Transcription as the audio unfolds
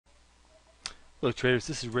Hello traders,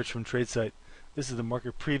 this is Rich from Tradesight. This is the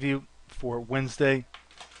market preview for Wednesday,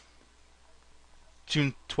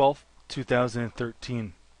 June 12th,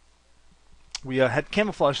 2013. We had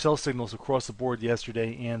camouflage sell signals across the board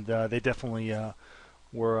yesterday, and they definitely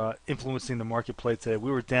were influencing the market play today. We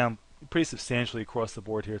were down pretty substantially across the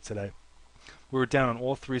board here today. We were down on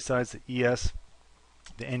all three sides, the ES,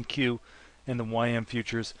 the NQ, and the YM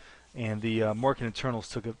futures, and the market internals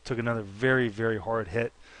took another very, very hard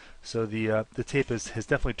hit. So the tape has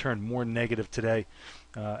definitely turned more negative today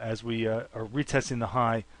as we are retesting the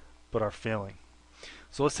high but are failing.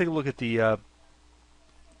 So let's take a look at the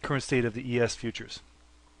current state of the ES futures.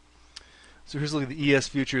 So here's a look at the ES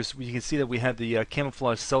futures. You can see that we had the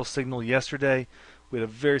camouflage sell signal yesterday. We had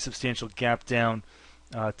a very substantial gap down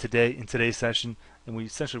today in today's session, and we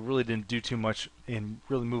essentially really didn't do too much and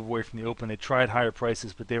really move away from the open. They tried higher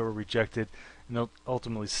prices, but they were rejected and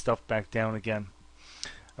ultimately stuffed back down again.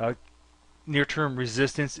 Near-term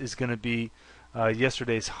resistance is going to be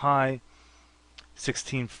yesterday's high,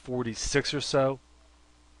 1646 or so.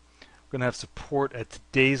 We're going to have support at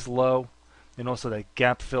today's low, and also that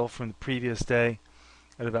gap fill from the previous day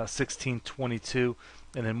at about 1622,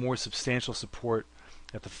 and then more substantial support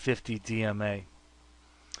at the 50 DMA.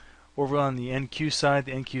 Over on the NQ side,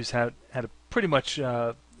 the NQ's had a pretty much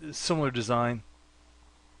similar design.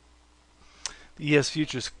 The ES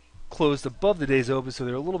futures closed above the day's open, so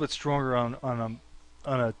they're a little bit stronger on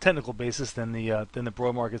a technical basis than the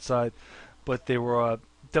broad market side, but they were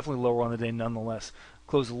definitely lower on the day nonetheless.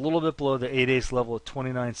 Closed a little bit below the 8 ace level at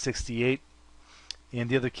 29.68, and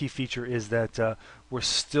the other key feature is that we're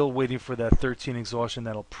still waiting for that 13 exhaustion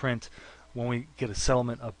that'll print when we get a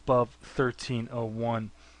settlement above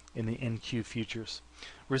 1301 in the NQ futures.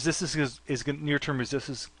 Resistance near-term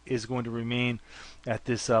resistance is going to remain at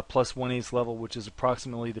this plus 1 ace level, which is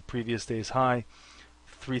approximately the previous day's high,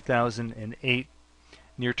 3008.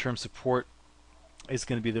 Near-term support is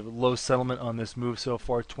going to be the low settlement on this move so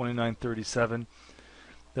far, 2937.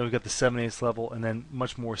 Then we've got the 7 ace level, and then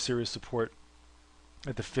much more serious support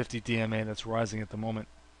at the 50 DMA that's rising at the moment.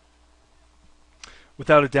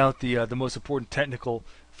 Without a doubt, the most important technical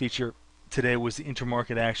feature today was the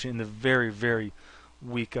intermarket action in the very, very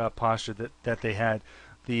weak posture that they had.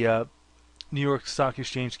 The New York Stock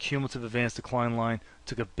Exchange cumulative advanced decline line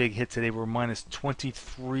took a big hit today. We're minus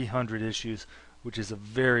 2,300 issues, which is a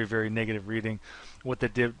very, very negative reading. What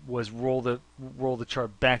that did was roll the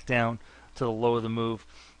chart back down to the low of the move,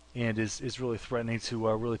 and is really threatening to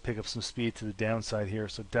really pick up some speed to the downside here.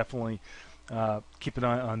 So definitely keep an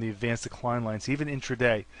eye on the advanced decline lines, even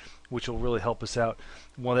intraday, which will really help us out.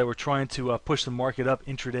 While they were trying to push the market up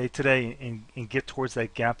intraday today and get towards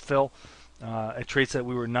that gap fill, at Tradesight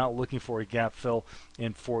we were not looking for a gap fill,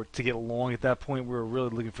 and to get long at that point we were really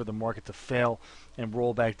looking for the market to fail and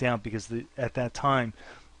roll back down, because at that time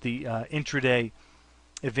the intraday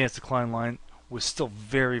advanced decline line was still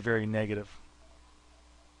very, very negative.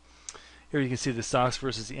 Here you can see the stocks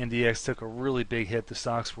versus the NDX took a really big hit. The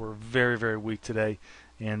stocks were very, very weak today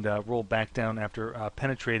and rolled back down after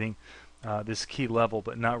penetrating this key level,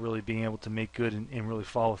 but not really being able to make good and really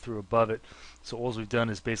follow through above it. So all we've done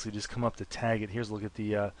is basically just come up to tag it. Here's a look at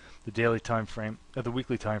the daily time frame, the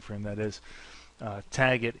weekly time frame that is.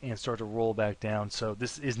 Tag it and start to roll back down. So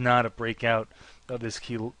this is not a breakout of this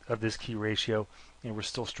key ratio, and we're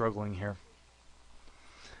still struggling here.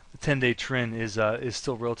 The 10-day trend is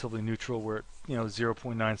still relatively neutral. We're at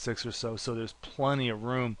 0.96 or so. So there's plenty of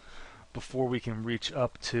room before we can reach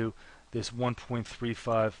up to this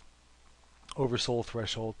 1.35 oversold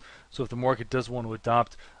threshold. So if the market does want to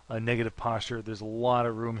adopt a negative posture, there's a lot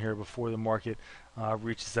of room here before the market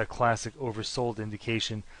reaches that classic oversold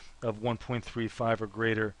indication of 1.35 or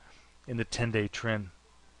greater in the 10-day trend.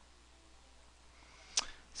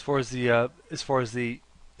 As far as the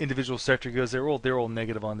individual sector goes, they're all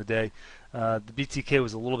negative on the day. The BTK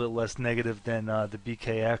was a little bit less negative than the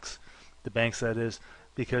BKX, the banks that is,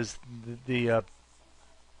 because the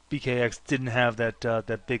BKX didn't have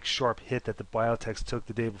that big sharp hit that the biotechs took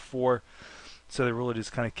the day before, so they're really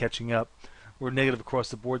just kind of catching up. We're negative across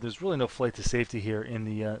the board. There's really no flight to safety here in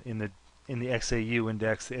the XAU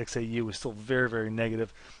index. The XAU was still very, very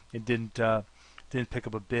negative. It didn't pick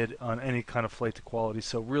up a bid on any kind of flight to quality.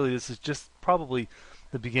 So really, this is just probably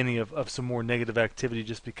the beginning of some more negative activity,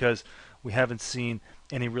 just because we haven't seen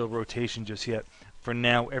any real rotation just yet. For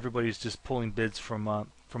now, everybody's just pulling bids from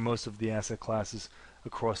most of the asset classes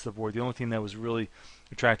across the board. The only thing that was really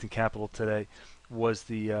attracting capital today was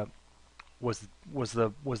the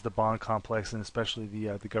bond complex, and especially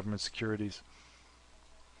the government securities.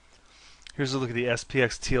 Here's a look at the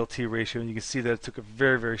SPX TLT ratio, and you can see that it took a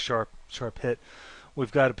very, very sharp hit.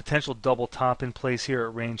 We've got a potential double top in place here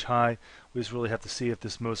at range high. We just really have to see if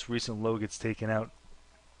this most recent low gets taken out.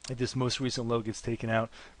 If this most recent low gets taken out,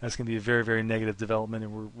 that's going to be a very, very negative development,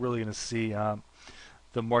 and we're really going to see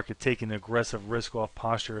the market taking an aggressive risk-off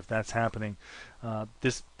posture if that's happening.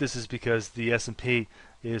 This is because the S&P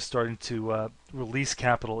is starting to release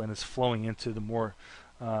capital and is flowing into the more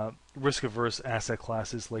risk-averse asset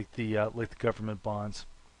classes like the government bonds.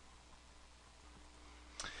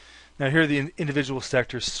 Now here are the individual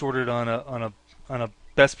sectors sorted on a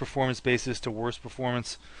best performance basis to worst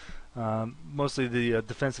performance. Mostly the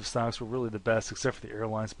defensive stocks were really the best, except for the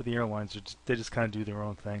airlines. But the airlines they just kind of do their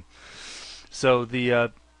own thing. So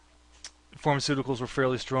the pharmaceuticals were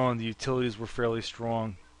fairly strong. The utilities were fairly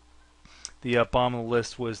strong. The bottom of the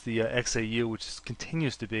list was the XAU, which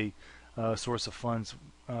continues to be a source of funds,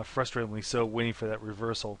 frustratingly so, waiting for that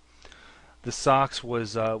reversal. The SOX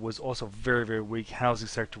was also very, very weak. Housing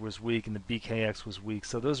sector was weak, and the BKX was weak.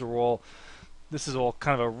 So those are all. This is all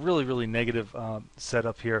kind of a really, really negative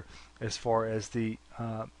setup here as far as the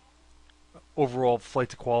overall flight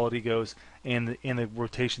to quality goes, and the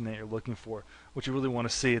rotation that you're looking for. What you really want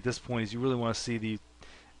to see at this point is you really want to see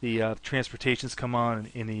the transportations come on,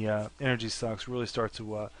 and the energy stocks really start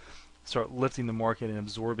lifting the market and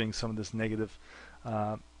absorbing some of this negative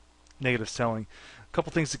selling. A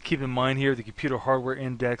couple things to keep in mind here: the computer hardware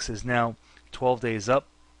index is now 12 days up.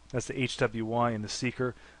 That's the HWY and the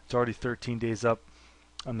Seeker. It's already 13 days up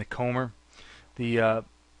on the Comer. The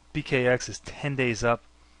BKX is 10 days up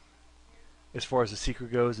as far as the Seeker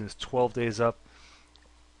goes, and it's 12 days up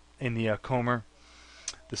in the Comer.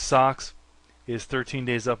 The SOX is 13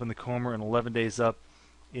 days up in the Comer and 11 days up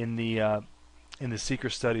in the Seeker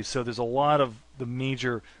study. So there's a lot of the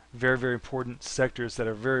major, very, very important sectors that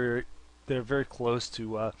are very close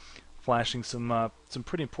to flashing some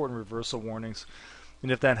pretty important reversal warnings.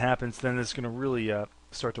 And if that happens, then it's going to really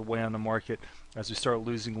start to weigh on the market as we start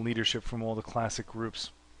losing leadership from all the classic groups.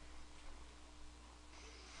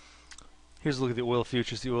 Here's a look at the oil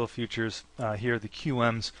futures. The oil futures here, the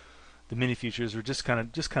QMs, the mini futures are just kind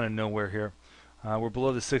of nowhere here. We're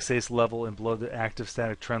below the 6/8 level and below the active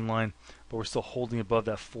static trend line, but we're still holding above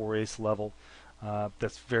that 4/8 level.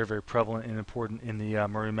 That's very, very prevalent and important in the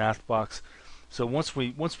Murray Math box. So once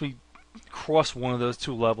we cross one of those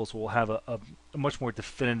two levels, we'll have a much more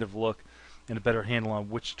definitive look and a better handle on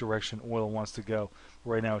which direction oil wants to go.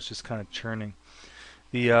 Right now, it's just kind of churning.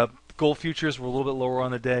 The gold futures were a little bit lower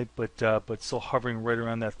on the day, but still hovering right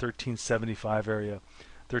around that 1375 area.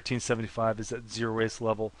 1375 is at 0/8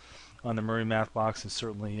 level on the Murray Math box, and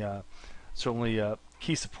certainly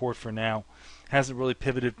key support for now. Hasn't really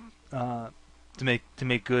pivoted to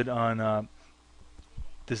make good on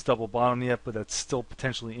this double bottom yet, but that's still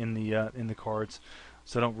potentially in the cards,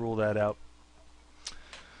 so don't rule that out.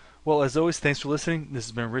 Well, as always, thanks for listening. This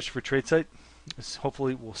has been Rich for Tradesight.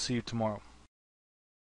 Hopefully we'll see you tomorrow.